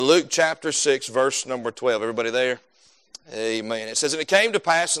Luke chapter 6, verse number 12. Everybody there? Amen. It says, "And it came to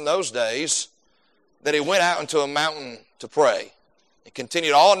pass in those days that he went out into a mountain to pray. He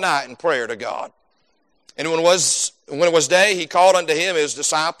continued all night in prayer to God. And when it was day, he called unto him his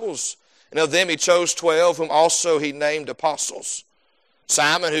disciples, and of them he chose 12, whom also he named apostles.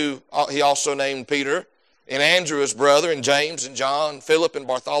 Simon, who he also named Peter, and Andrew his brother, and James and John, Philip and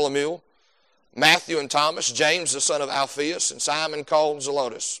Bartholomew, Matthew and Thomas, James the son of Alphaeus, and Simon called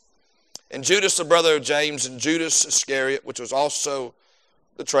Zelotes, and Judas the brother of James, and Judas Iscariot, which was also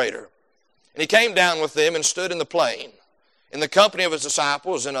the traitor. And he came down with them and stood in the plain, in the company of his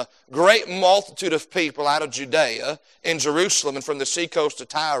disciples, and a great multitude of people out of Judea and Jerusalem, and from the seacoast of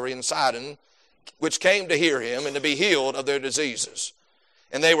Tyre and Sidon, which came to hear him and to be healed of their diseases.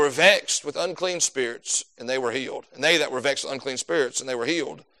 And they were vexed with unclean spirits, and they were healed. And they that were vexed with unclean spirits, and they were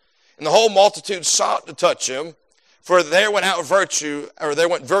healed. And the whole multitude sought to touch him, for there went virtue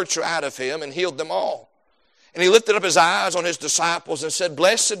out of him, and healed them all. And he lifted up his eyes on his disciples and said,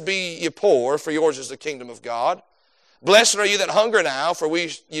 Blessed be ye poor, for yours is the kingdom of God. Blessed are ye that hunger now, for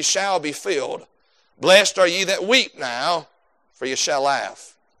ye shall be filled. Blessed are ye that weep now, for ye shall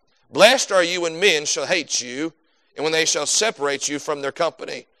laugh. Blessed are ye when men shall hate you, and when they shall separate you from their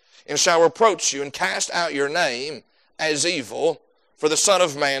company, and shall reproach you, and cast out your name as evil, for the Son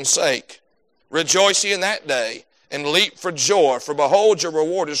of Man's sake. Rejoice ye in that day, and leap for joy, for behold, your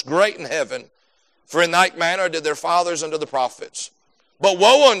reward is great in heaven. For in like manner did their fathers unto the prophets. But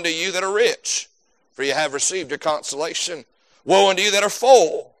woe unto you that are rich, for ye have received your consolation. Woe unto you that are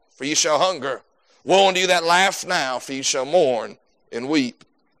full, for ye shall hunger. Woe unto you that laugh now, for ye shall mourn and weep.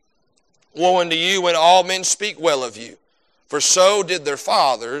 Woe unto you when all men speak well of you, for so did their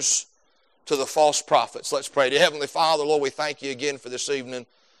fathers to the false prophets." Let's pray. Dear Heavenly Father, Lord, we thank you again for this evening.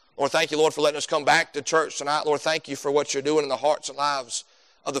 Lord, thank you, Lord, for letting us come back to church tonight. Lord, thank you for what you're doing in the hearts and lives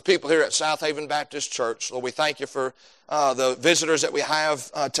of the people here at South Haven Baptist Church. Lord, we thank you for the visitors that we have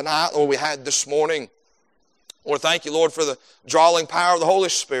tonight, Lord, we had this morning. Lord, thank you, Lord, for the drawing power of the Holy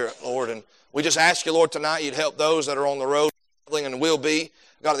Spirit, Lord. And we just ask you, Lord, tonight you'd help those that are on the road and will be.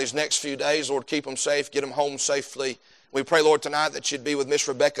 God, these next few days, Lord, keep them safe, get them home safely. We pray, Lord, tonight that you'd be with Miss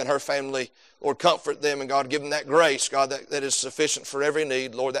Rebecca and her family. Lord, comfort them, and God, give them that grace, God, that is sufficient for every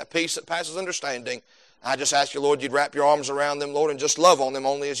need. Lord, that peace that passes understanding. I just ask you, Lord, you'd wrap your arms around them, Lord, and just love on them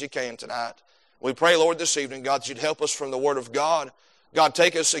only as you can tonight. We pray, Lord, this evening, God, that you'd help us from the Word of God. God,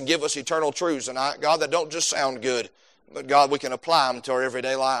 take us and give us eternal truths tonight, God, that don't just sound good, but God, we can apply them to our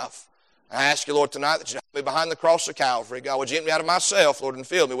everyday life. I ask you, Lord, tonight that you'd help me behind the cross of Calvary. God, would you get me out of myself, Lord, and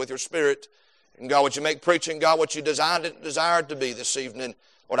fill me with your Spirit. And God, would you make preaching, God, what you desired to be this evening.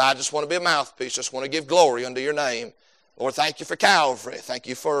 Lord, I just want to be a mouthpiece. Just want to give glory unto your name. Lord, thank you for Calvary. Thank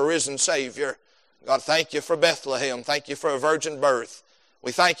you for a risen Savior. God, thank you for Bethlehem. Thank you for a virgin birth.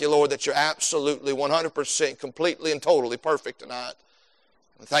 We thank you, Lord, that you're absolutely 100% completely and totally perfect tonight.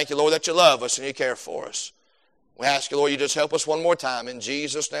 And thank you, Lord, that you love us and you care for us. We ask you, Lord, you just help us one more time. In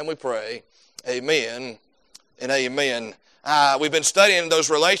Jesus' name we pray. Amen and amen. We've been studying those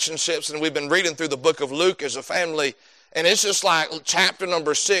relationships, and we've been reading through the book of Luke as a family. And it's just like chapter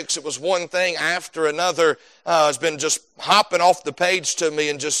number 6. It was one thing after another. It's been just hopping off the page to me,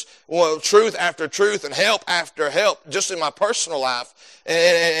 and just truth after truth and help after help just in my personal life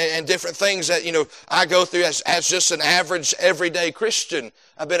and different things that, I go through as just an average everyday Christian.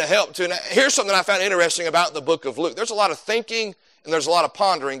 I've been a help to. And here's something I found interesting about the book of Luke. There's a lot of thinking and there's a lot of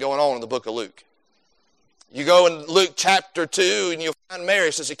pondering going on in the book of Luke. You go in Luke chapter 2 and you'll find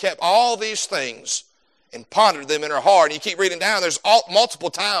Mary says he kept all these things and pondered them in her heart. And you keep reading down, there's multiple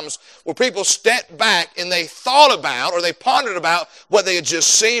times where people stepped back and they thought about or they pondered about what they had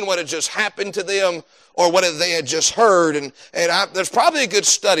just seen, what had just happened to them, or what they had just heard. And there's probably a good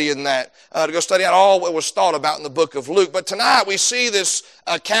study in that, to go study out all what was thought about in the book of Luke. But tonight we see this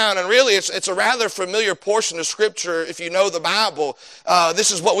account, and really it's a rather familiar portion of Scripture if you know the Bible.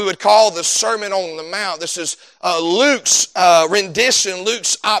 This is what we would call the Sermon on the Mount. This is Luke's rendition,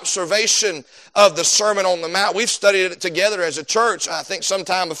 Luke's observation of the Sermon on the Mount. We've studied it together as a church. I think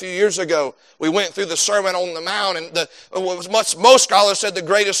sometime a few years ago we went through the Sermon on the Mount, and most scholars said the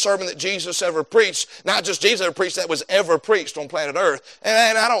greatest sermon that Jesus ever preached. Not just Jesus ever preached, that was ever preached on planet Earth.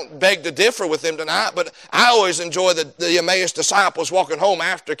 And I don't beg to differ with them tonight, but I always enjoy the Emmaus disciples walking home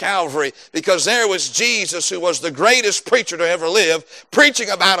after Calvary, because there was Jesus, who was the greatest preacher to ever live, preaching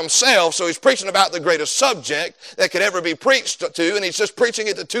about himself. So he's preaching about the greatest subject that could ever be preached to, and he's just preaching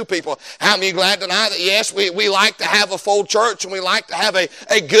it to two people. How many glad tonight that yes, we like to have a full church and we like to have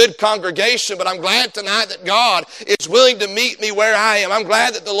a good congregation, but I'm glad tonight that God is willing to meet me where I am. I'm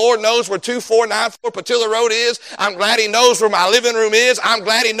glad that the Lord knows where 249 where Patilla Road is. I'm glad He knows where my living room is. I'm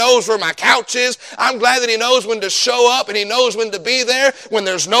glad He knows where my couch is. I'm glad that He knows when to show up and He knows when to be there, when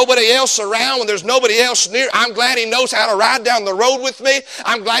there's nobody else around, when there's nobody else near. I'm glad He knows how to ride down the road with me.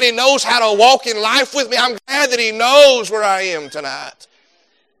 I'm glad He knows how to walk in life with me. I'm glad that He knows where I am tonight.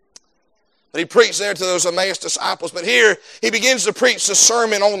 But He preached there to those Emmaus disciples. But here He begins to preach the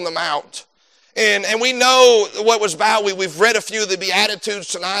Sermon on the Mount. And we know what was about. We've read a few of the Beatitudes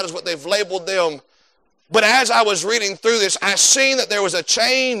tonight is what they've labeled them. But as I was reading through this, I seen that there was a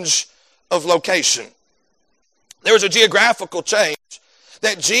change of location. There was a geographical change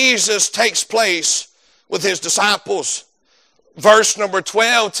that Jesus takes place with His disciples. Verse number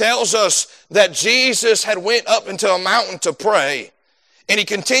 12 tells us that Jesus had went up into a mountain to pray. And He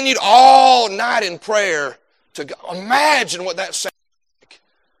continued all night in prayer to God. Imagine what that sounds like.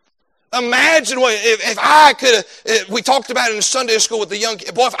 Imagine what, if I could, we talked about it in Sunday school with the young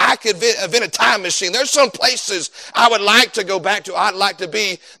kids. Boy, if I could invent a time machine, there's some places I would like to go back to. I'd like to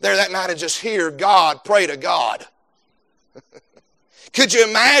be there that night and just hear God, pray to God. Could you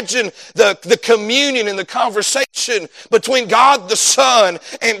imagine the communion and the conversation between God the Son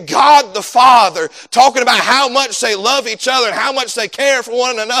and God the Father, talking about how much they love each other and how much they care for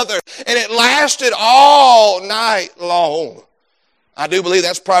one another, and it lasted all night long. I do believe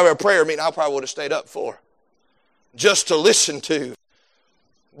that's probably a prayer meeting I probably would have stayed up for, just to listen to.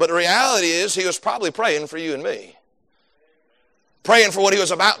 But the reality is He was probably praying for you and me. Praying for what He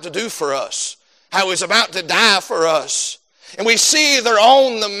was about to do for us, how He was about to die for us. And we see they're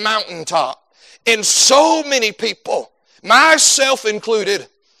on the mountaintop. And so many people, myself included,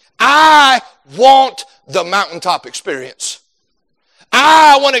 I want the mountaintop experience.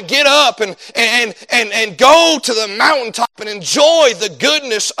 I want to get up and go to the mountaintop and enjoy the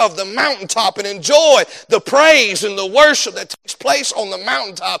goodness of the mountaintop and enjoy the praise and the worship that takes place on the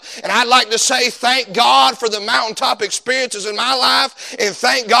mountaintop. And I'd like to say thank God for the mountaintop experiences in my life and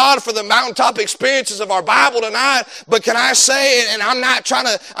thank God for the mountaintop experiences of our Bible tonight. But can I say, and I'm not trying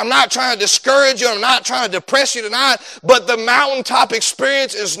to discourage you, I'm not trying to depress you tonight, but the mountaintop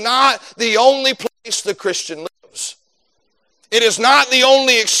experience is not the only place the Christian lives. It is not the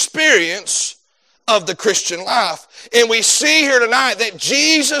only experience of the Christian life. And we see here tonight that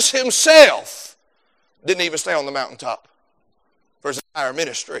Jesus Himself didn't even stay on the mountaintop for His entire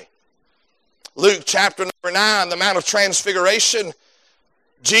ministry. Luke chapter number 9, the Mount of Transfiguration.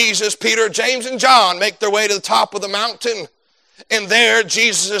 Jesus, Peter, James, and John make their way to the top of the mountain. And there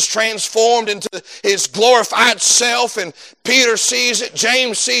Jesus is transformed into His glorified self, and Peter sees it,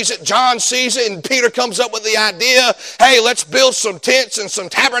 James sees it, John sees it, and Peter comes up with the idea, hey, let's build some tents and some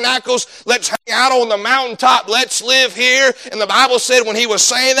tabernacles, let's hang out on the mountaintop, let's live here. And the Bible said when he was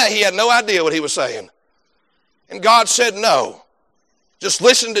saying that, he had no idea what he was saying. And God said, no, just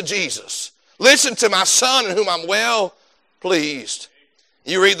listen to Jesus. Listen to my Son in whom I'm well pleased.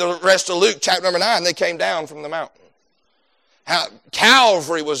 You read the rest of Luke chapter number 9, they came down from the mountain.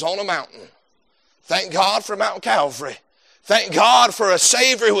 Calvary was on a mountain. Thank God for Mount Calvary. Thank God for a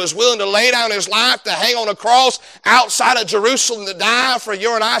Savior who was willing to lay down His life to hang on a cross outside of Jerusalem to die for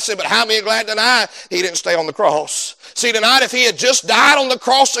you and I. Said, but how many are glad tonight He didn't stay on the cross? See, tonight if He had just died on the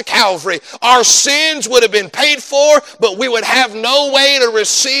cross of Calvary, our sins would have been paid for, but we would have no way to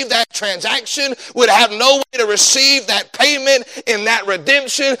receive that transaction, would have no way to receive that payment and that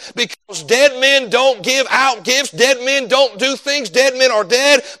redemption, because dead men don't give out gifts, dead men don't do things, dead men are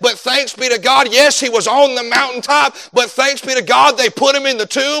dead. But thanks be to God, yes, He was on the mountaintop, but thanks be to God, they put Him in the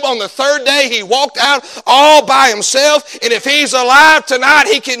tomb. On the third day, He walked out all by Himself, and if He's alive tonight,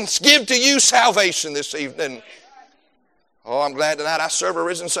 He can give to you salvation this evening. Oh, I'm glad tonight I serve a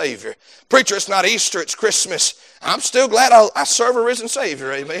risen Savior. Preacher, it's not Easter, it's Christmas. I'm still glad I serve a risen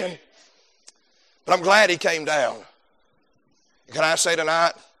Savior, amen. But I'm glad He came down. Can I say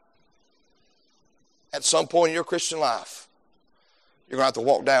tonight, at some point in your Christian life, you're going to have to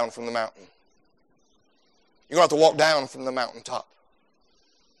walk down from the mountain. You're going to have to walk down from the mountaintop.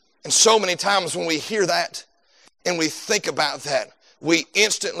 And so many times when we hear that and we think about that, we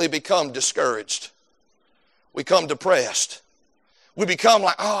instantly become discouraged. We become depressed. We become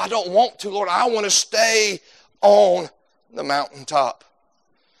like, oh, I don't want to, Lord. I want to stay on the mountaintop.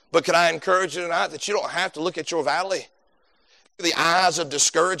 But can I encourage you tonight that you don't have to look at your valley through the eyes of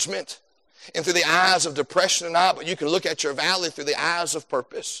discouragement and through the eyes of depression tonight, but you can look at your valley through the eyes of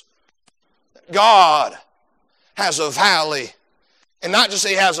purpose. God has a valley. And not just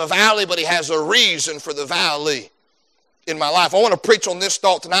He has a valley, but He has a reason for the valley in my life. I want to preach on this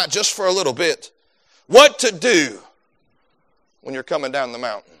thought tonight just for a little bit. What to do when you're coming down the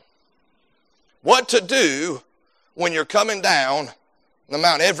mountain. What to do when you're coming down the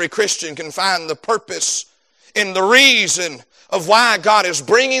mountain. Every Christian can find the purpose and the reason of why God is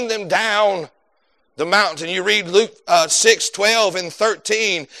bringing them down the mountain. You read Luke 6:12 and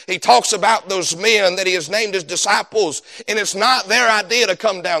 13. He talks about those men that he has named his disciples. And it's not their idea to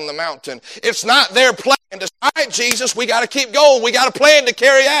come down the mountain. It's not their plan to say, all right, Jesus, we got to keep going. We got a plan to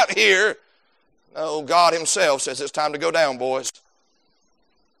carry out here. No, God himself says it's time to go down, boys.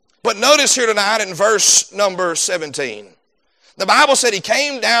 But notice here tonight in verse number 17. The Bible said he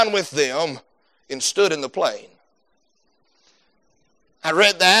came down with them and stood in the plain. I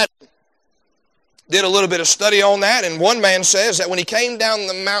read that, did a little bit of study on that, and one man says that when he came down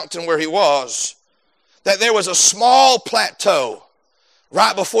the mountain where he was, that there was a small plateau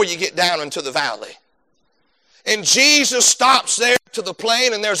right before you get down into the valley. And Jesus stops there to the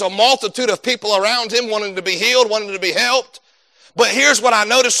plain, and there's a multitude of people around him wanting to be healed, wanting to be helped. But here's what I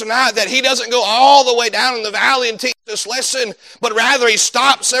noticed tonight, that he doesn't go all the way down in the valley and teach this lesson, but rather he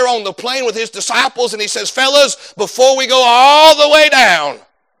stops there on the plain with his disciples and he says, fellas, before we go all the way down,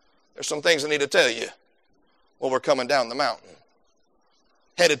 there's some things I need to tell you when we're coming down the mountain,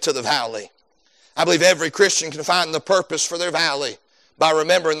 headed to the valley. I believe every Christian can find the purpose for their valley by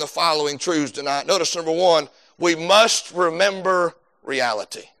remembering the following truths tonight. Notice number one, we must remember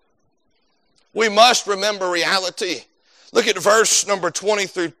reality. We must remember reality. Look at verse number 20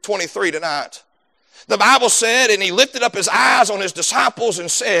 through 23 tonight. The Bible said, and he lifted up his eyes on his disciples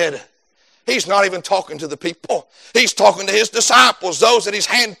and said, he's not even talking to the people. He's talking to his disciples, those that he's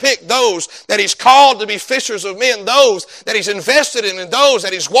handpicked, those that he's called to be fishers of men, those that he's invested in, and those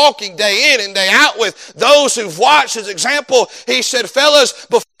that he's walking day in and day out with, those who've watched his example. He said, fellas,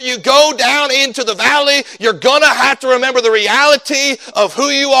 before you go down into the valley, you're going to have to remember the reality of who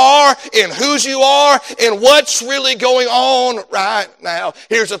you are and whose you are and what's really going on right now.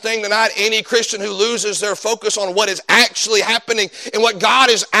 Here's the thing tonight, any Christian who loses their focus on what is actually happening and what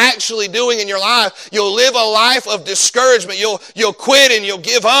God is actually doing in your life, you'll live a life of discouragement. You'll quit and you'll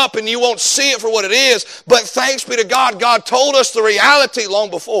give up and you won't see it for what it is. But thanks be to God, God told us the reality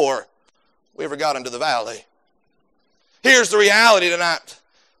long before we ever got into the valley. Here's the reality tonight.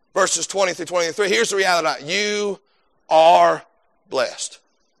 Verses 20 through 23. Here's the reality tonight. You are blessed.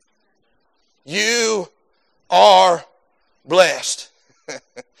 You are blessed.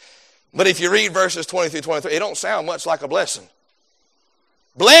 But if you read verses 20 through 23, it don't sound much like a blessing.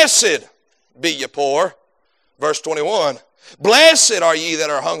 Blessed be ye poor. Verse 21. Blessed are ye that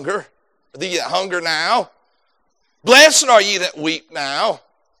are hunger. Ye that hunger now. Blessed are ye that weep now.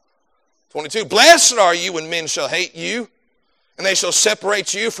 22. Blessed are you when men shall hate you, and they shall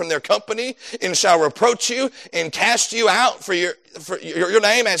separate you from their company, and shall reproach you, and cast you out for your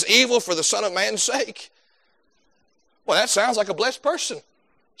name as evil for the Son of Man's sake. Well, that sounds like a blessed person.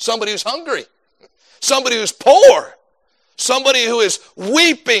 Somebody who's hungry. Somebody who's poor. Somebody who is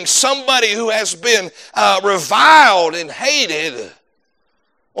weeping. Somebody who has been reviled and hated.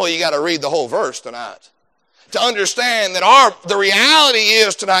 Well, you got to read the whole verse tonight to understand that the reality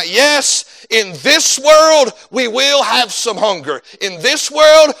is tonight, yes, in this world we will have some hunger. In this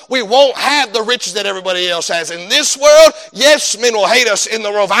world we won't have the riches that everybody else has. In this world, yes, men will hate us and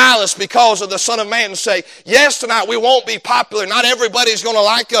they'll revile us because of the Son of Man's sake. Yes, tonight we won't be popular. Not everybody's going to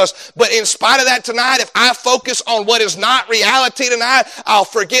like us. But in spite of that tonight, if I focus on what is not reality tonight, I'll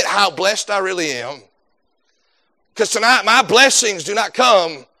forget how blessed I really am. Because tonight my blessings do not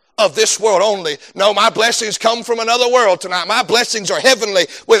come of this world only. No, my blessings come from another world tonight. My blessings are heavenly,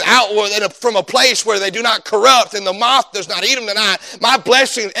 from a place where they do not corrupt and the moth does not eat them tonight. My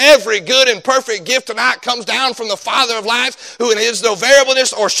blessing, every good and perfect gift tonight comes down from the Father of lights, who in his no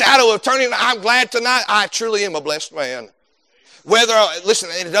variableness or shadow of turning. I'm glad tonight I truly am a blessed man. Listen,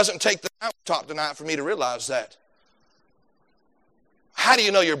 it doesn't take the mountaintop tonight for me to realize that. How do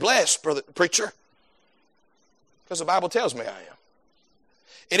you know you're blessed, brother preacher? Because the Bible tells me I am.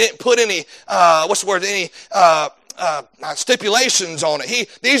 It didn't put any, stipulations on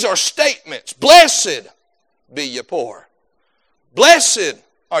it. These are statements. Blessed be ye poor. Blessed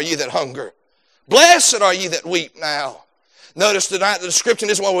are ye that hunger. Blessed are ye that weep now. Notice tonight the description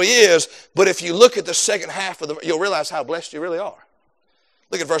isn't what he is, but if you look at the second half you'll realize how blessed you really are.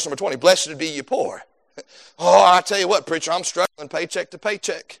 Look at verse number 20. Blessed be ye poor. Oh, I tell you what, preacher, I'm struggling paycheck to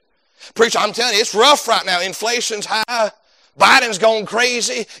paycheck. Preacher, I'm telling you, it's rough right now. Inflation's high. Biden's gone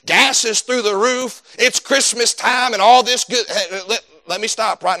crazy. Gas is through the roof. It's Christmas time and all this good. Let me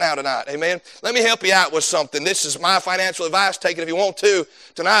stop right now tonight. Amen. Let me help you out with something. This is my financial advice. Take it if you want to.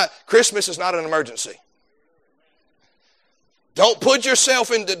 Tonight, Christmas is not an emergency. Don't put yourself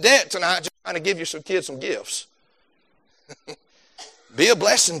into debt tonight just trying to give your kids some gifts. Be a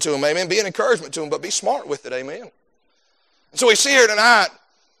blessing to them. Amen. Be an encouragement to them, but be smart with it. Amen. And so we see here tonight,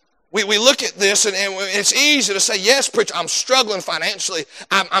 we look at this, and it's easy to say, yes, preacher, I'm struggling financially.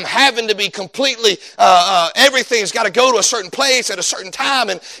 I'm having to be completely, everything's got to go to a certain place at a certain time.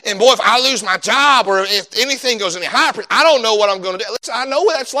 And boy, if I lose my job or if anything goes any higher, I don't know what I'm going to do. Listen, I know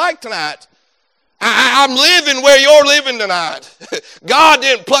what that's like tonight. I'm living where you're living tonight. God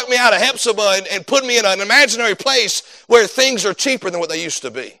didn't pluck me out of Hephzibah and put me in an imaginary place where things are cheaper than what they used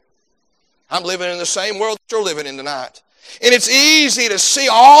to be. I'm living in the same world that you're living in tonight. And it's easy to see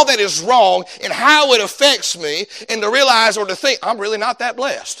all that is wrong and how it affects me and to realize or to think, I'm really not that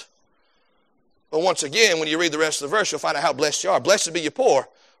blessed. But once again, when you read the rest of the verse, you'll find out how blessed you are. Blessed be you poor,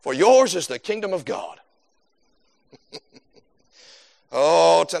 for yours is the kingdom of God.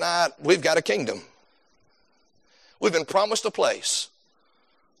 Oh, tonight, we've got a kingdom. We've been promised a place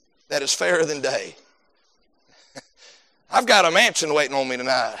that is fairer than day. I've got a mansion waiting on me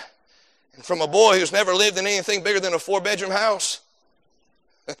tonight. And from a boy who's never lived in anything bigger than a 4-bedroom house,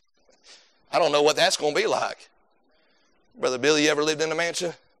 I don't know what that's going to be like. Brother Billy, you ever lived in a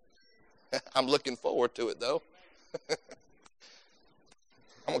mansion? I'm looking forward to it, though.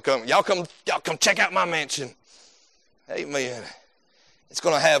 I'm gonna come. Y'all come check out my mansion. Amen. It's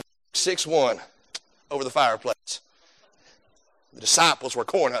going to have 6'1" over the fireplace. The disciples were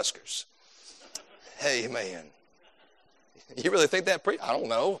cornhuskers. Amen. You really think that? I don't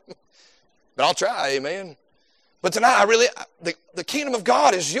know. But I'll try, amen. But tonight, the kingdom of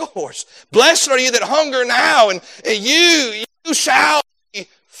God is yours. Blessed are you that hunger now, and you shall be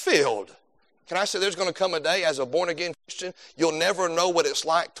filled. Can I say there's going to come a day as a born-again Christian, you'll never know what it's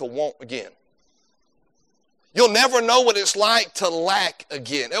like to want again. You'll never know what it's like to lack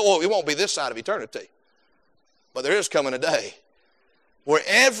again. Well, it won't be this side of eternity. But there is coming a day where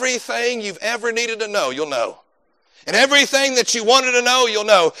everything you've ever needed to know, you'll know. And everything that you wanted to know, you'll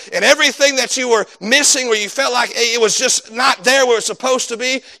know. And everything that you were missing where you felt like it was just not there where it's supposed to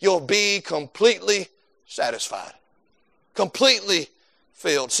be, you'll be completely satisfied. Completely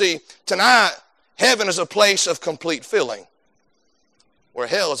filled. See, tonight, heaven is a place of complete filling, where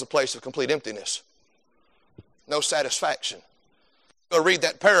hell is a place of complete emptiness. No satisfaction. Go read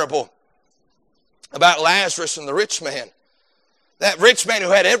that parable about Lazarus and the rich man. That rich man who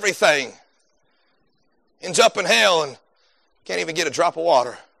had everything ends up in hell and can't even get a drop of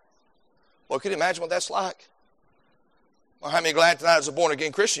water. Well, can you imagine what that's like? Well, how many glad tonight as a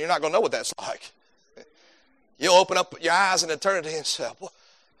born-again Christian, you're not going to know what that's like. You'll open up your eyes in eternity and say, well,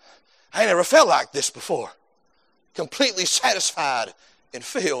 I never felt like this before. Completely satisfied and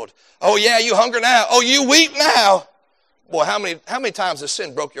filled. Oh, yeah, you hunger now. Oh, you weep now. Boy, how many times has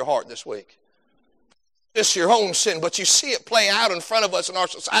sin broke your heart this week? Just your own sin, but you see it play out in front of us in our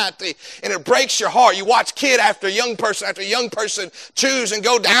society, and it breaks your heart. You watch kid after young person choose and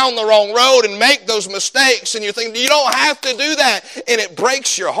go down the wrong road and make those mistakes, and you think, you don't have to do that, and it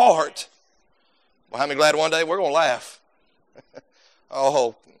breaks your heart. Well, how many glad one day we're going to laugh?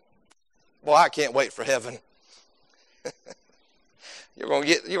 Oh, boy, I can't wait for heaven. You're going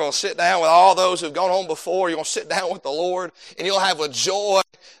to sit down with all those who've gone home before. You're going to sit down with the Lord, and you'll have a joy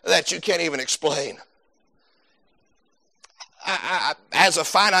that you can't even explain. As a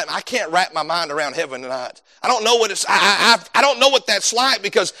finite, I can't wrap my mind around heaven tonight. I don't know what it's. I don't know what that's like,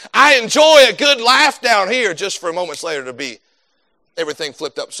 because I enjoy a good laugh down here just for moments later to be everything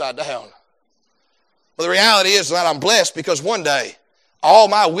flipped upside down. But the reality is that I'm blessed, because one day all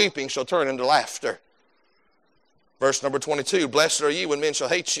my weeping shall turn into laughter. Verse number 22, blessed are you when men shall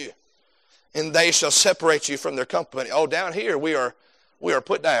hate you, and they shall separate you from their company. Oh, down here we are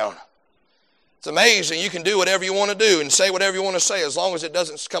put down. It's amazing. You can do whatever you want to do and say whatever you want to say as long as it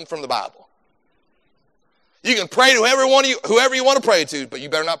doesn't come from the Bible. You can pray to whoever you want to pray to, but you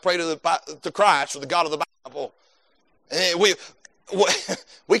better not pray to Christ or the God of the Bible. And we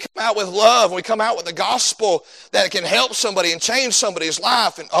come out with love. We come out with the gospel that can help somebody and change somebody's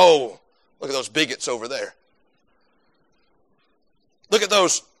life. And oh, look at those bigots over there. Look at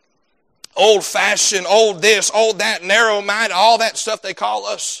those old-fashioned, old this, old that, narrow-minded, all that stuff they call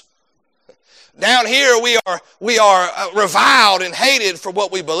us. Down here we are reviled and hated for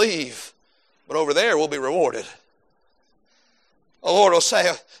what we believe. But over there we'll be rewarded. The Lord will say,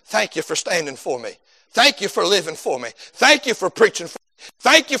 thank you for standing for me. Thank you for living for me. Thank you for preaching for me.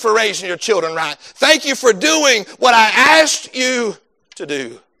 Thank you for raising your children right. Thank you for doing what I asked you to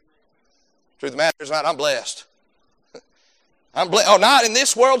do. Truth of the matter is not, I'm blessed. Not in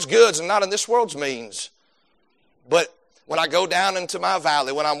this world's goods and not in this world's means. But when I go down into my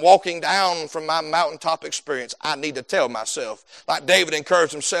valley, when I'm walking down from my mountaintop experience, I need to tell myself, like David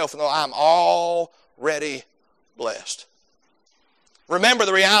encouraged himself, I'm already blessed. Remember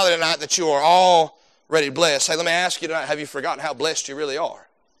the reality tonight that you are ready to bless. Hey, let me ask you tonight, have you forgotten how blessed you really are?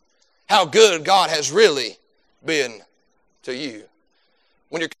 How good God has really been to you?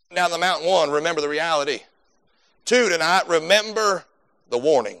 When you're coming down the mountain, 1, remember the reality. 2, tonight, remember the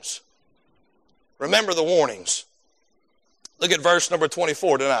warnings. Remember the warnings. Look at verse number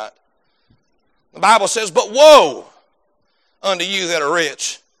 24 tonight. The Bible says, but woe unto you that are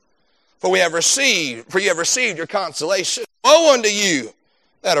rich, for you have received your consolation. Woe unto you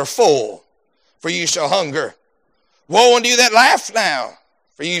that are full, for you shall hunger. Woe unto you that laugh now,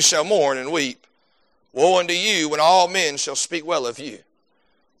 for you shall mourn and weep. Woe unto you when all men shall speak well of you,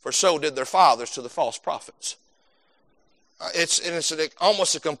 for so did their fathers to the false prophets. It's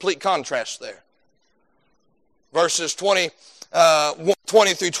almost a complete contrast there. Verses 20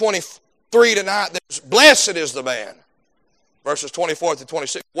 through 23 tonight, there's blessed is the man. Verses 24 through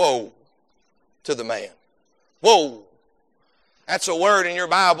 26, woe to the man. Woe. That's a word in your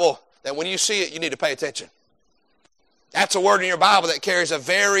Bible that when you see it, you need to pay attention. That's a word in your Bible that carries a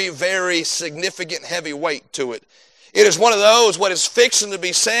very, very significant heavy weight to it. It is one of those, what is fixing to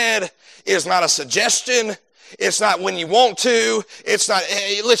be said is not a suggestion. It's not when you want to. It's not,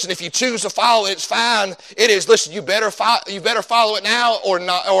 hey, listen, if you choose to follow it, it's fine. It is, listen, you better follow it now or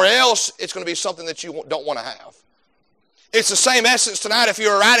not, or else it's going to be something that you don't want to have. It's the same essence tonight. If you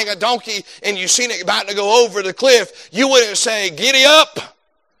were riding a donkey and you seen it about to go over the cliff, you wouldn't say, giddy up.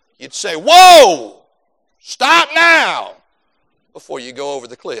 You'd say, whoa, stop now, before you go over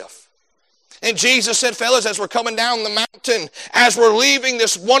the cliff. And Jesus said, fellas, as we're coming down the mountain, as we're leaving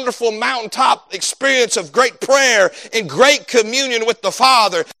this wonderful mountaintop experience of great prayer and great communion with the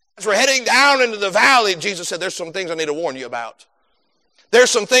Father, as we're heading down into the valley, Jesus said, there's some things I need to warn you about.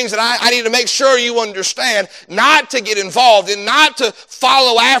 There's some things that I need to make sure you understand, not to get involved in, not to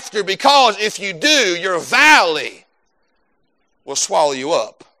follow after, because if you do, your valley will swallow you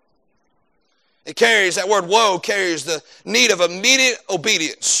up. It carries, that word woe carries the need of immediate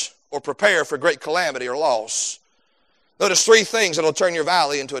obedience or prepare for great calamity or loss. Notice 3 things that will turn your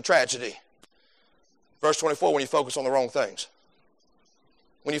valley into a tragedy. Verse 24, when you focus on the wrong things.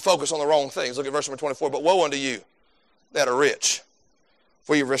 When you focus on the wrong things. Look at verse number 24. But woe unto you that are rich,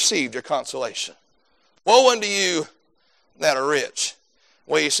 for you've received your consolation. Woe unto you that are rich.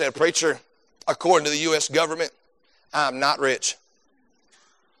 Well, you said, preacher, according to the U.S. government, I'm not rich.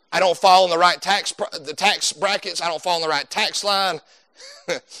 I don't fall in the right tax brackets. I don't fall in the right tax line.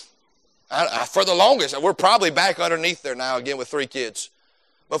 For the longest, we're probably back underneath there now again with 3 kids.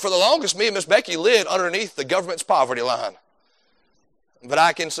 But for the longest, me and Miss Becky lived underneath the government's poverty line. But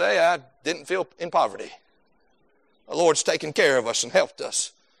I can say I didn't feel in poverty. The Lord's taken care of us and helped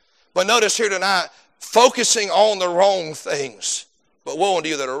us. But notice here tonight, focusing on the wrong things. But woe unto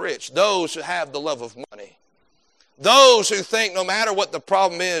you that are rich, those who have the love of money. Those who think no matter what the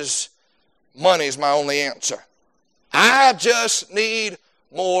problem is, money is my only answer. I just need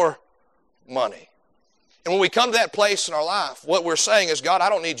more money. And when we come to that place in our life, what we're saying is, God, I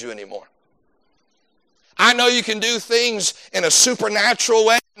don't need you anymore. I know you can do things in a supernatural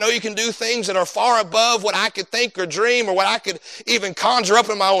way. I know you can do things that are far above what I could think or dream or what I could even conjure up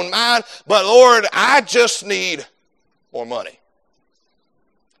in my own mind. But Lord, I just need more money.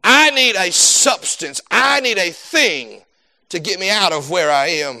 I need a substance. I need a thing to get me out of where I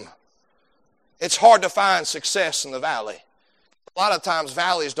am. It's hard to find success in the valley. A lot of times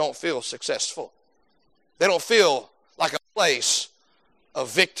valleys don't feel successful. They don't feel like a place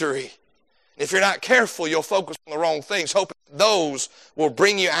of victory. If you're not careful, you'll focus on the wrong things, hoping those will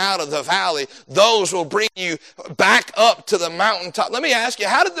bring you out of the valley. Those will bring you back up to the mountaintop. Let me ask you,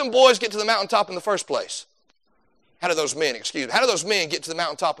 how did them boys get to the mountaintop in the first place? How did those men get to the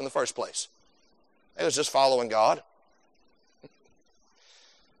mountaintop in the first place? It was just following God.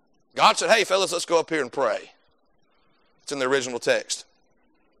 God said, hey, fellas, let's go up here and pray. It's in the original text.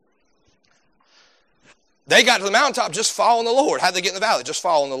 They got to the mountaintop just following the Lord. How'd they get in the valley? Just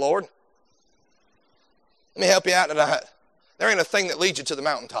following the Lord. Let me help you out tonight. There ain't a thing that leads you to the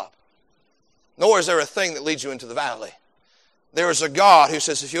mountaintop. Nor is there a thing that leads you into the valley. There is a God who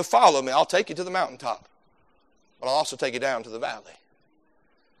says, if you'll follow me, I'll take you to the mountaintop. But I'll also take you down to the valley.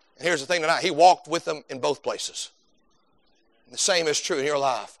 And here's the thing tonight. He walked with them in both places. And the same is true in your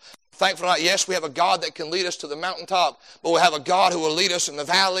life. Thankful tonight, yes, we have a God that can lead us to the mountaintop, but we have a God who will lead us in the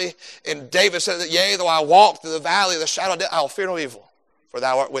valley. And David said that, yea, though I walk through the valley of the shadow of death, I will fear no evil, for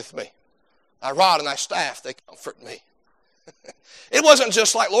thou art with me. Thy rod and thy staff, they comfort me. It wasn't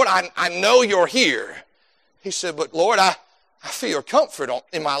just like, Lord, I know you're here. He said, but Lord, I feel your comfort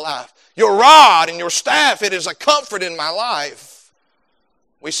in my life. Your rod and your staff, it is a comfort in my life.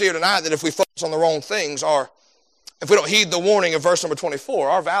 We see here tonight that if we focus on the wrong things, or if we don't heed the warning of verse number 24,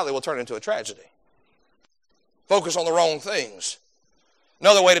 our valley will turn into a tragedy. Focus on the wrong things.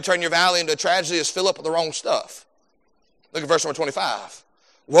 Another way to turn your valley into a tragedy is fill up with the wrong stuff. Look at verse number 25.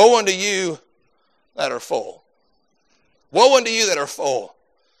 Woe unto you that are full. Woe unto you that are full.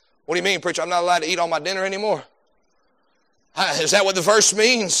 What do you mean, preacher? I'm not allowed to eat all my dinner anymore? Is that what the verse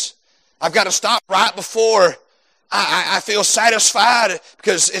means? I've got to stop right before I feel satisfied,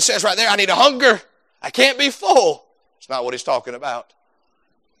 because it says right there, I need a hunger. I can't be full. It's not what he's talking about.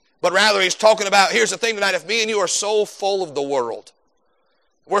 But rather he's talking about, here's the thing tonight, if me and you are so full of the world,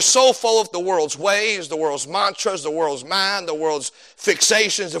 we're so full of the world's ways, the world's mantras, the world's mind, the world's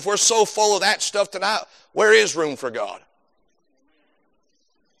fixations, if we're so full of that stuff tonight, where is room for God?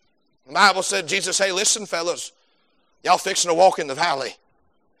 The Bible said, Jesus, hey, listen, fellas, y'all fixing to walk in the valley,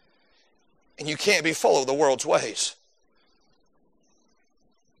 and you can't be full of the world's ways.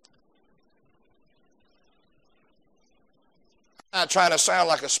 I'm not trying to sound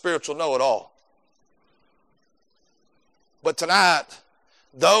like a spiritual know-it-all. But tonight,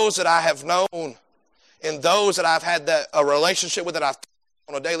 those that I have known and those that I've had a relationship with that I've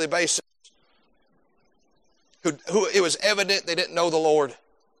on a daily basis, who it was evident they didn't know the Lord.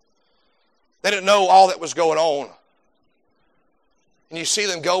 They didn't know all that was going on. And you see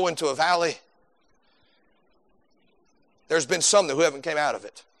them go into a valley. There's been some who haven't came out of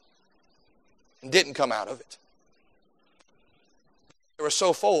it and didn't come out of it. They were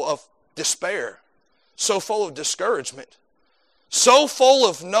so full of despair, so full of discouragement, so full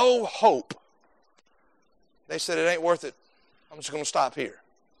of no hope. They said, it ain't worth it. I'm just going to stop here.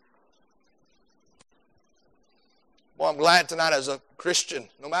 Well, I'm glad tonight as a Christian,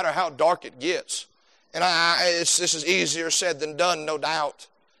 no matter how dark it gets, and this is easier said than done, no doubt.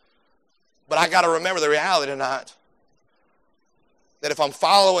 But I got to remember the reality tonight, that if I'm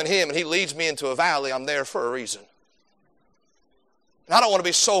following Him and He leads me into a valley, I'm there for a reason. And I don't want to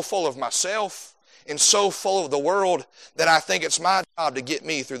be so full of myself and so full of the world that I think it's my job to get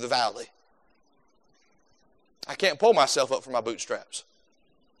me through the valley. I can't pull myself up from my bootstraps.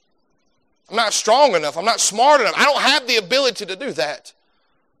 I'm not strong enough. I'm not smart enough. I don't have the ability to do that.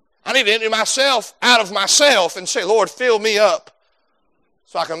 I need to empty myself out of myself and say, Lord, fill me up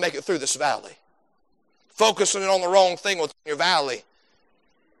so I can make it through this valley. Focusing on the wrong thing will turn your valley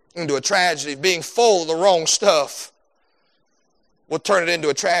into a tragedy. Being full of the wrong stuff will turn it into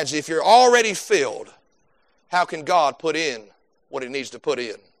a tragedy. If you're already filled, how can God put in what He needs to put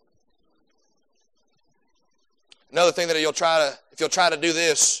in? Another thing that if you'll try to do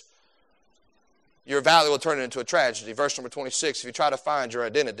this, your valley will turn into a tragedy. Verse number 26, if you try to find your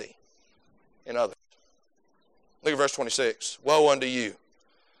identity in others. Look at verse 26. Woe unto you,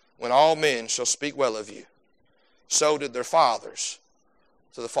 when all men shall speak well of you. So did their fathers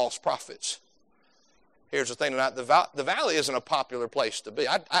to the false prophets. Here's the thing tonight. The valley isn't a popular place to be.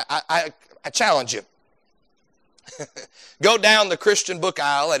 I challenge you. Go down the Christian book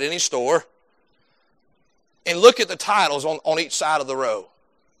aisle at any store and look at the titles on each side of the row.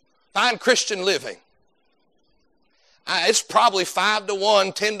 Find Christian living. It's probably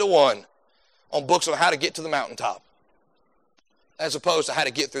 5-to-1, 10-to-1 on books on how to get to the mountaintop, as opposed to how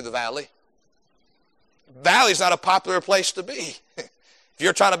to get through the valley. Valley's not a popular place to be. If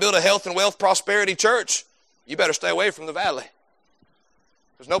you're trying to build a health and wealth prosperity church, you better stay away from the valley,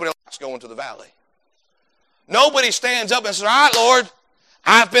 because nobody likes going to the valley. Nobody stands up and says, all right, Lord,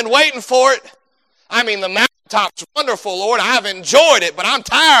 I've been waiting for it. I mean, the mountaintop's wonderful, Lord. I've enjoyed it, but I'm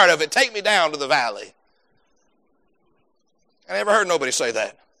tired of it. Take me down to the valley. I never heard nobody say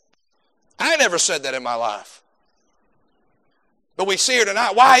that. I never said that in my life. But we see here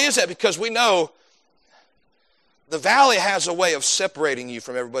tonight. Why is that? Because we know the valley has a way of separating you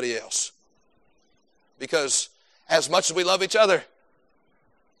from everybody else. Because as much as we love each other,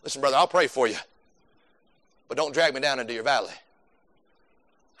 listen, brother, I'll pray for you, but don't drag me down into your valley.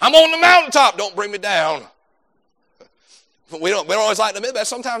 I'm on the mountaintop. Don't bring me down. We don't always like to admit that.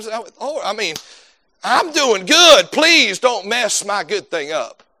 Sometimes, I'm doing good. Please don't mess my good thing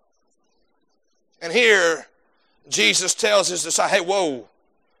up. And here, Jesus tells his disciples, hey,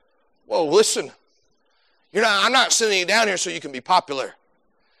 whoa, listen. I'm not sending you down here so you can be popular.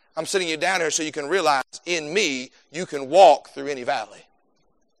 I'm sending you down here so you can realize in me, you can walk through any valley.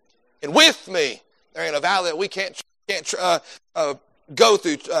 And with me, there ain't a valley that we can't go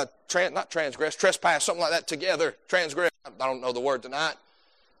through, trespass, something like that together. Transgress, I don't know the word tonight.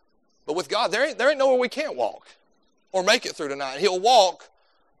 But with God, there ain't nowhere we can't walk or make it through tonight. He'll walk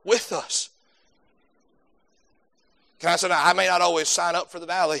with us. Can I say, I may not always sign up for the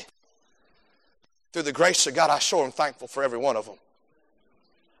valley. Through the grace of God, I sure am thankful for every one of them.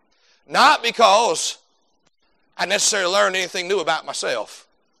 Not because I necessarily learned anything new about myself,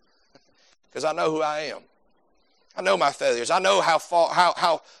 because I know who I am. I know my failures. I know how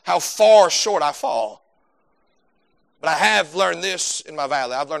far short I fall. But I have learned this in my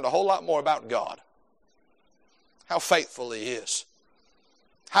valley. I've learned a whole lot more about God. How faithful He is.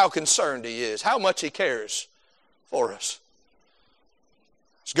 How concerned He is. How much He cares for us.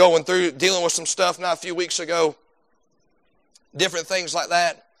 I was going through, dealing with some stuff not a few weeks ago. Different things like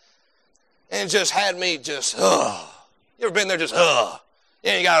that. And it just had me just, You ever been there just,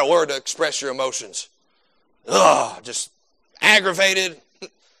 Yeah, you got a word to express your emotions. Just aggravated,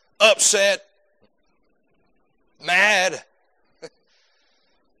 upset, mad,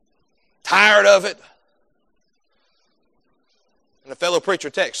 tired of it. And a fellow preacher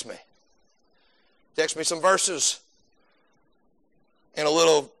texts me. Texts me some verses and a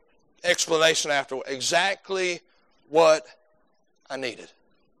little explanation after exactly what I needed.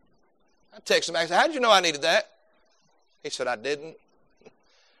 I texted him back and said, how did you know I needed that? He said, I didn't.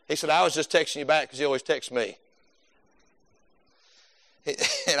 He said, I was just texting you back because you always text me.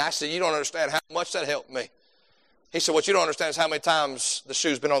 And I said, you don't understand how much that helped me. He said, what you don't understand is how many times the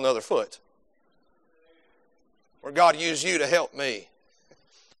shoe's been on the other foot. Where God used you to help me.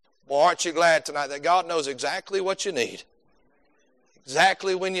 Well, aren't you glad tonight that God knows exactly what you need?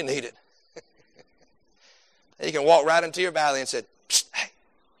 Exactly when you need it. He can walk right into your valley and say, hey,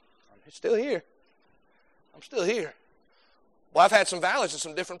 I'm still here. I'm still here. Well, I've had some valleys in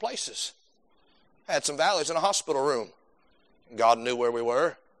some different places. I had some valleys in a hospital room. And God knew where we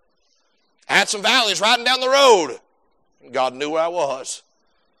were. I had some valleys riding down the road. And God knew where I was.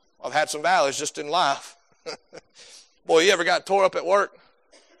 I've had some valleys just in life. Boy, you ever got tore up at work?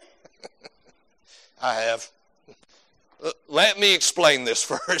 I have. Let me explain this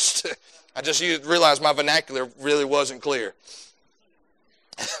first. I just realized my vernacular really wasn't clear.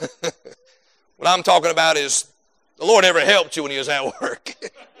 What I'm talking about is the Lord never helped you when you was at work.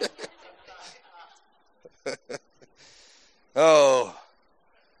 Oh,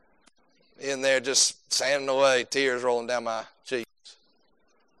 in there just sanding away, tears rolling down my cheeks.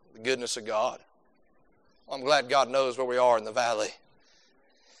 The goodness of God. Well, I'm glad God knows where we are in the valley.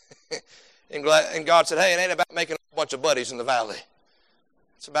 And God said, hey, it ain't about making a bunch of buddies in the valley.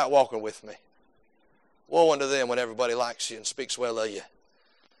 It's about walking with me. Woe unto them when everybody likes you and speaks well of you.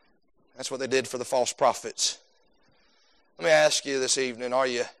 That's what they did for the false prophets. Let me ask you this evening, are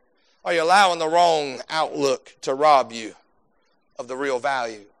you allowing the wrong outlook to rob you of the real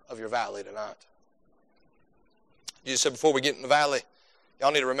value of your valley tonight? You said before we get in the valley,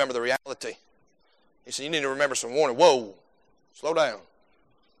 y'all need to remember the reality. He said you need to remember some warning. Whoa, slow down.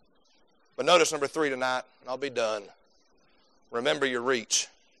 But notice number 3 tonight, and I'll be done. Remember your reach.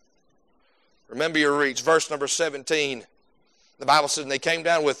 Remember your reach. Verse number 17, the Bible says, and they came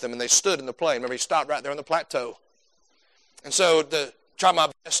down with them, and they stood in the plain. Remember, he stopped right there on the plateau. And so to try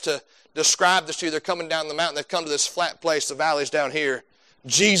my best to describe this to you, they're coming down the mountain. They've come to this flat place. The valley's down here.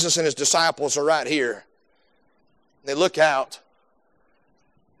 Jesus and his disciples are right here. They look out,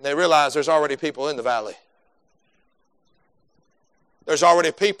 and they realize there's already people in the valley. There's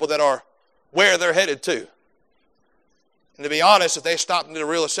already people that are where they're headed to. And to be honest, if they stopped and did a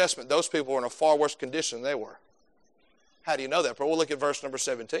real assessment, those people were in a far worse condition than they were. How do you know that? Well, we'll look at verse number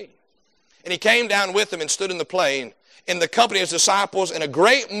 17. And he came down with them and stood in the plain in the company of his disciples and a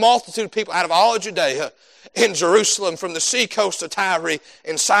great multitude of people out of all of Judea in Jerusalem from the sea coast of Tyre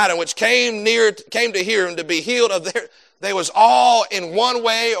and Sidon, which came to hear him to be healed of their. They was all in one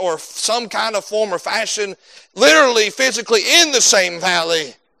way or some kind of form or fashion, literally, physically in the same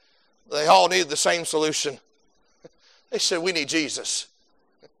valley. They all needed the same solution. They said, we need Jesus.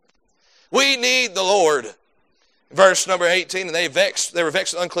 We need the Lord. Verse number 18, and they were vexed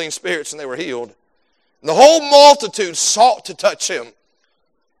with unclean spirits, and they were healed. And the whole multitude sought to touch him,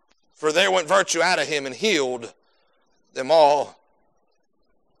 for there went virtue out of him and healed them all.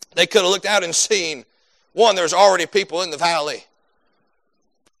 They could have looked out and seen, one, there's already people in the valley.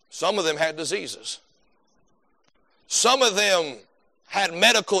 Some of them had diseases. Some of them had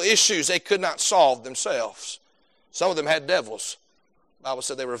medical issues they could not solve themselves. Some of them had devils. The Bible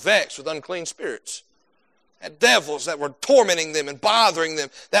said they were vexed with unclean spirits. Had devils that were tormenting them and bothering them.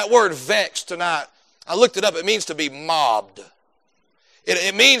 That word vexed tonight, I looked it up, it means to be mobbed.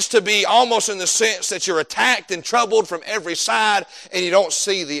 It means to be almost in the sense that you're attacked and troubled from every side and you don't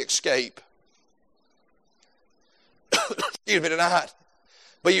see the escape. Excuse me tonight.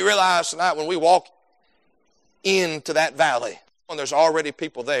 But you realize tonight when we walk into that valley, when there's already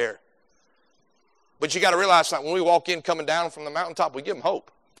people there. But you got to realize tonight when we walk in coming down from the mountaintop, we give them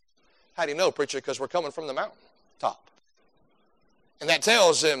hope. How do you know, preacher? Because we're coming from the mountaintop. And that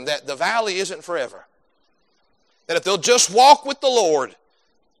tells them that the valley isn't forever. That if they'll just walk with the Lord,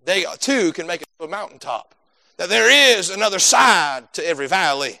 they too can make it to a mountaintop. that there is another side to every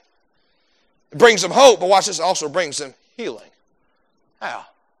valley. It brings them hope, but watch this, it also brings them healing. How?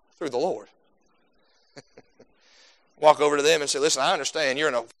 Through the Lord. Walk over to them and say, listen, I understand you're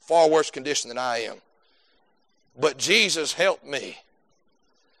in a far worse condition than I am. But Jesus helped me.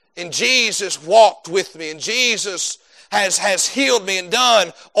 And Jesus walked with me. And Jesus has healed me and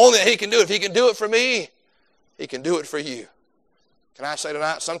done only that He can do it. If He can do it for me, He can do it for you. Can I say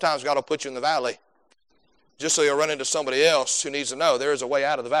tonight, sometimes God will put you in the valley just so you'll run into somebody else who needs to know there is a way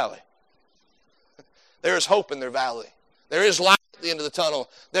out of the valley. There is hope in their valley. There is light at the end of the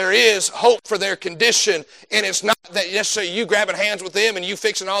tunnel. There is hope for their condition. And it's not that necessarily you grabbing hands with them and you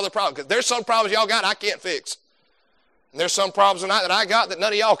fixing all the problems. Because there's some problems y'all got I can't fix. And there's some problems tonight that I got that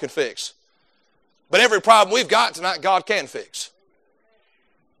none of y'all can fix. But every problem we've got tonight, God can fix.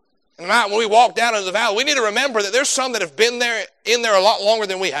 And tonight when we walk down into the valley, we need to remember that there's some that have been in there a lot longer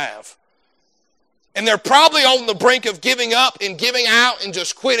than we have. And they're probably on the brink of giving up and giving out and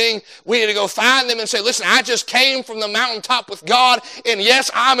just quitting. We need to go find them and say, listen, I just came from the mountaintop with God, and yes,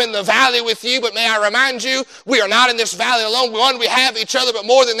 I'm in the valley with you, but may I remind you, we are not in this valley alone. One, we have each other, but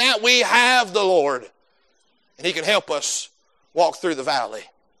more than that, we have the Lord. And He can help us walk through the valley.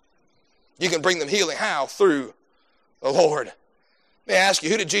 You can bring them healing. How? Through the Lord. May I ask you,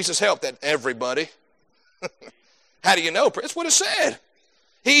 who did Jesus help? That everybody. How do you know? That's what it said.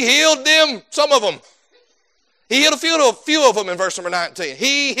 He healed them, some of them. He healed a few of them in verse number 19.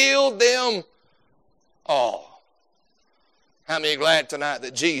 He healed them all. How many are glad tonight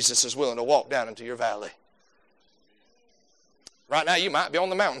that Jesus is willing to walk down into your valley? Right now you might be on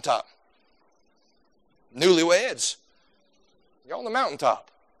the mountaintop. Newlyweds, you're on the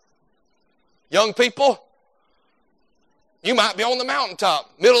mountaintop. Young people, you might be on the mountaintop.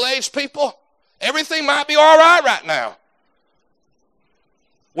 Middle-aged people, everything might be all right now.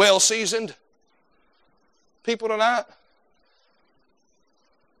 Well-seasoned people tonight,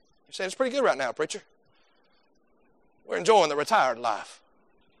 you say it's pretty good right now, preacher. We're enjoying the retired life.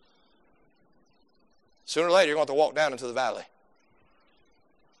 Sooner or later, you're going to have to walk down into the valley.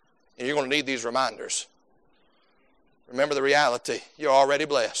 And you're going to need these reminders. Remember the reality. You're already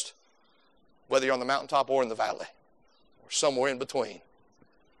blessed, whether you're on the mountaintop or in the valley or somewhere in between.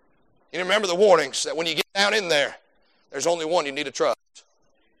 You remember the warnings that when you get down in there, there's only one you need to trust.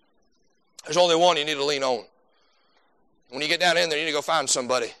 There's only one you need to lean on. When you get down in there, you need to go find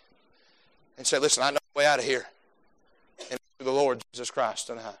somebody and say, listen, I know the way out of here. And through the Lord Jesus Christ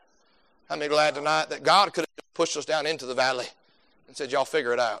tonight. How many glad tonight that God could have pushed us down into the valley and said, y'all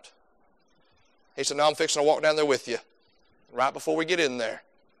figure it out. He said, no, I'm fixing to walk down there with you. Right before we get in there,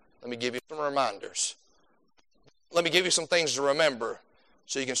 let me give you some reminders. Let me give you some things to remember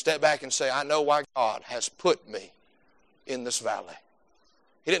so you can step back and say, I know why God has put me in this valley.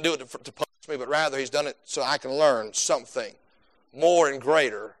 He didn't do it to punish me, but rather He's done it so I can learn something more and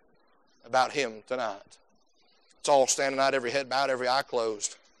greater about Him tonight. It's all standing out, every head bowed, every eye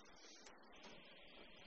closed.